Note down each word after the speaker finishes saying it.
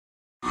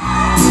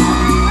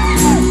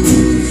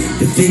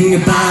thing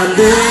about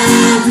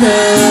love,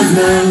 love,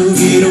 love,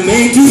 it'll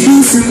make you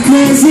do some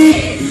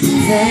crazy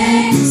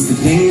things. The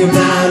thing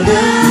about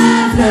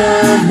love,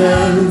 love,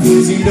 love,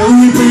 is you know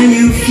it when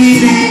you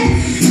feel it,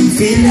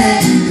 feel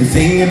it. The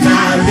thing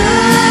about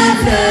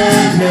love,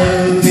 love,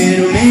 love,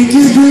 it'll make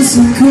you do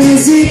some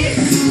crazy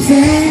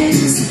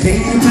things. The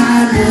thing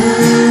about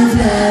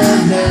love,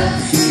 love, love,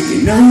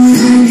 you know it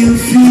when you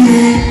feel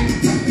it.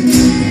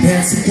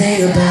 That's the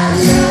thing about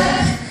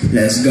love.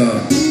 Let's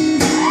go.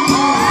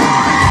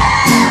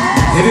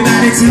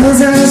 Everybody tells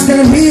us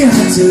that we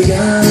are too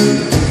young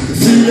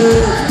to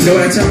love. You know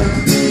what I tell them?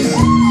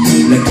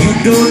 Like you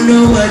don't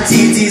know what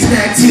it is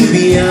like to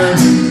be young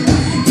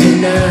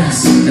and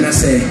us. And I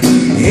say,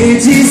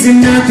 age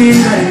isn't nothing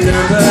but a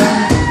number,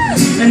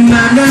 and my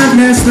love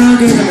lasts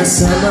longer than the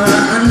summer.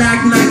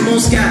 Unlike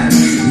most guys,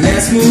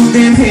 let's move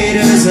them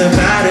haters up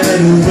out of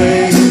the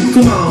way.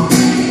 Come on.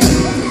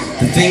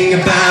 The thing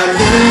about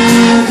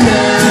love,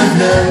 love,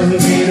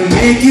 love, it'll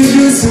make you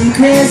do some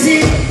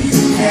crazy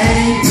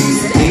things.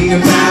 The thing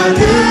about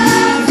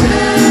love,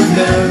 love,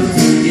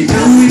 love, you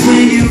know it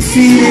when you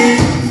feel it.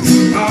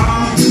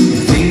 Oh,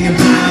 the thing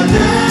about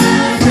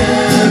love,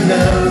 love,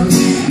 love,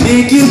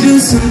 make you do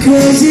some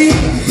crazy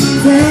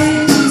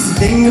things. The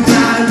thing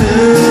about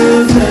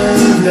love,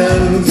 love,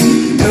 love,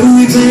 you know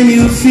it when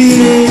you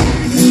feel it.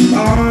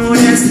 Oh,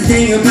 that's the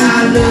thing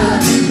about love.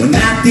 When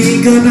I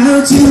think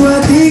about you, I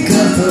think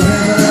of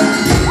forever.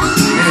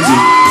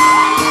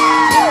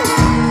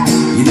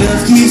 Your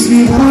love keeps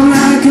me warm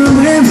like I'm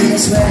wearing a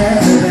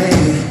sweater,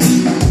 baby.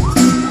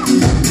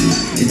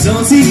 It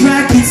don't take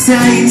rocket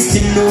science to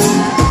know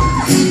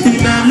that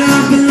my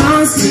love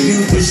belongs to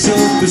you, for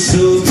sure, for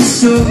sure, for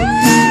sure.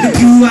 But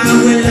you are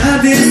where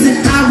love is,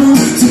 and I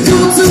want to go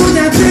to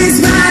that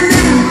place right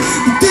now.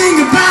 The thing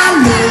about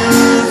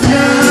love,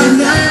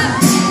 love,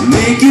 love,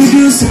 make you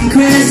do some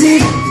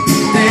crazy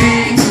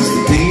things.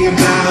 The thing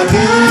about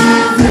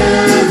love,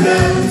 love,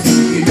 love,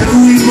 you know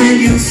it when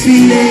you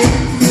feel it.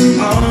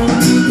 Oh,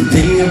 the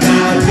thing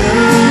about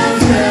love,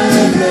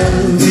 love,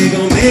 love, they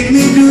gon' make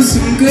me do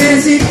some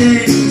crazy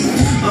things.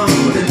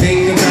 Oh, the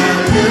thing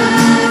about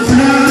love,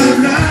 love,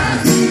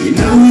 love, you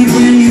know it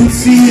when you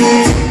feel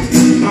it.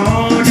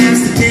 Oh,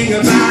 that's the thing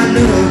about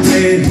love,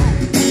 baby.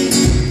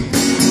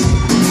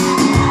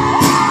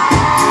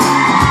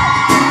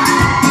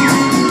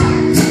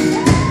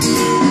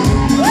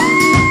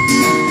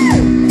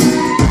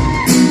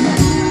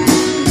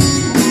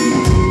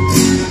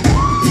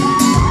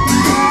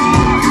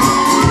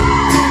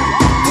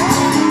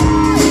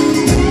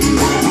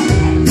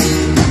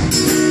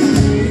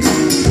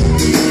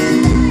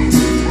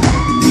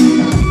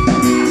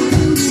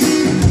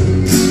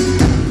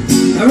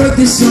 I wrote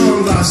this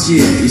song last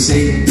year, you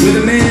see, with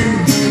a man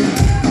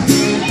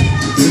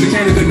who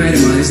became a good mate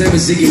of mine. His name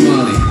was Ziggy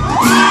Marley.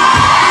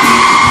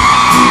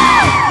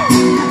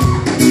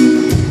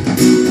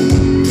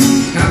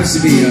 Happens to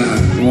be,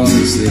 well,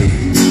 obviously,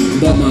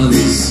 Bob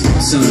Marley's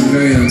son,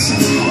 very own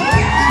son.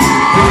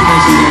 Pretty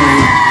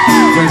legendary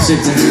friendship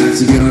to have,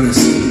 to be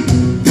honest.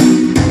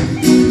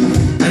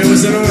 And it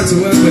was an honor to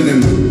work with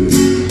him,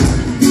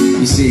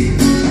 you see.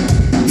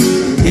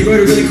 He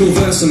wrote a really cool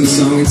verse on the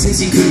song, and since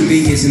he couldn't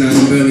be here tonight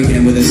in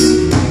Birmingham with us,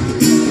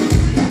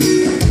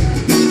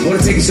 I want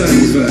to take a shot at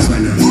his verse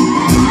right now.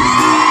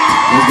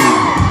 Let's go.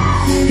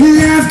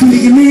 Life can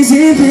be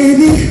amazing,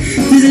 baby.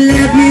 Just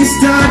let me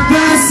start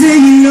by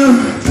saying no.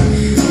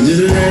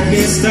 Just let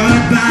me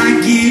start by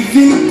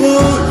giving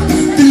all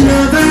the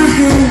love I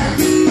have.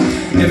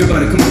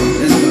 Everybody, come on,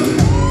 let's go.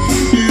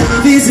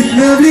 Love is a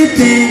lovely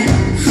thing,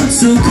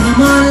 so come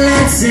on,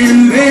 let's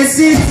embrace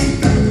it.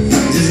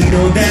 Just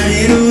know that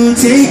it'll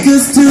take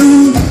us to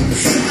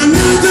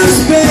another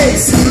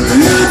space,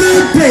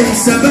 another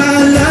place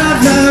about love,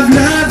 love,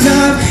 love,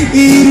 love.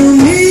 It'll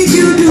make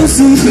you do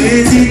some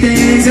crazy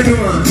things,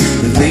 everyone.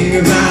 The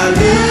thing about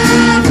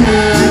love,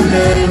 love,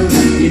 love,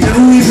 you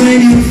know it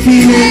when you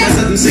feel it. That's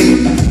what I'm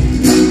singing.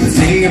 The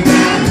thing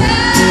about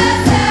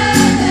love,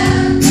 love,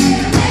 love,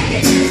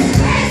 make you do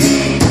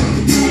crazy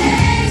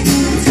things.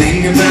 The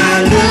thing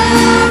about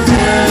love,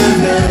 love,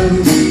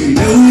 love, you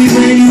know it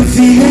when you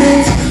feel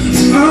it.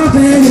 Oh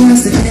baby,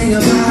 what's the thing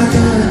about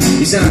love?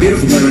 You sound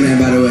beautiful, Birmingham,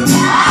 by the way.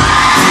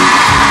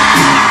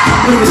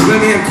 What was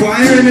Birmingham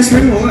choir in this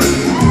room or what?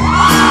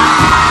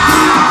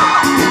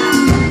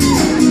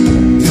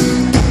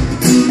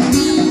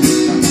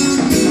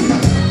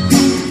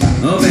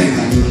 Oh baby.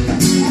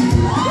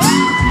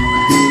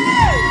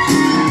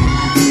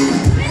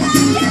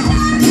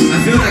 I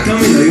feel that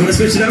coming though. You wanna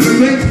switch it up real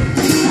quick?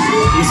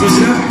 You switch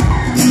it up?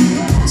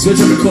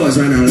 Switch up the chords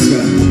right now, let's go.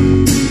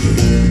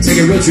 Take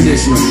it real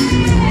traditional.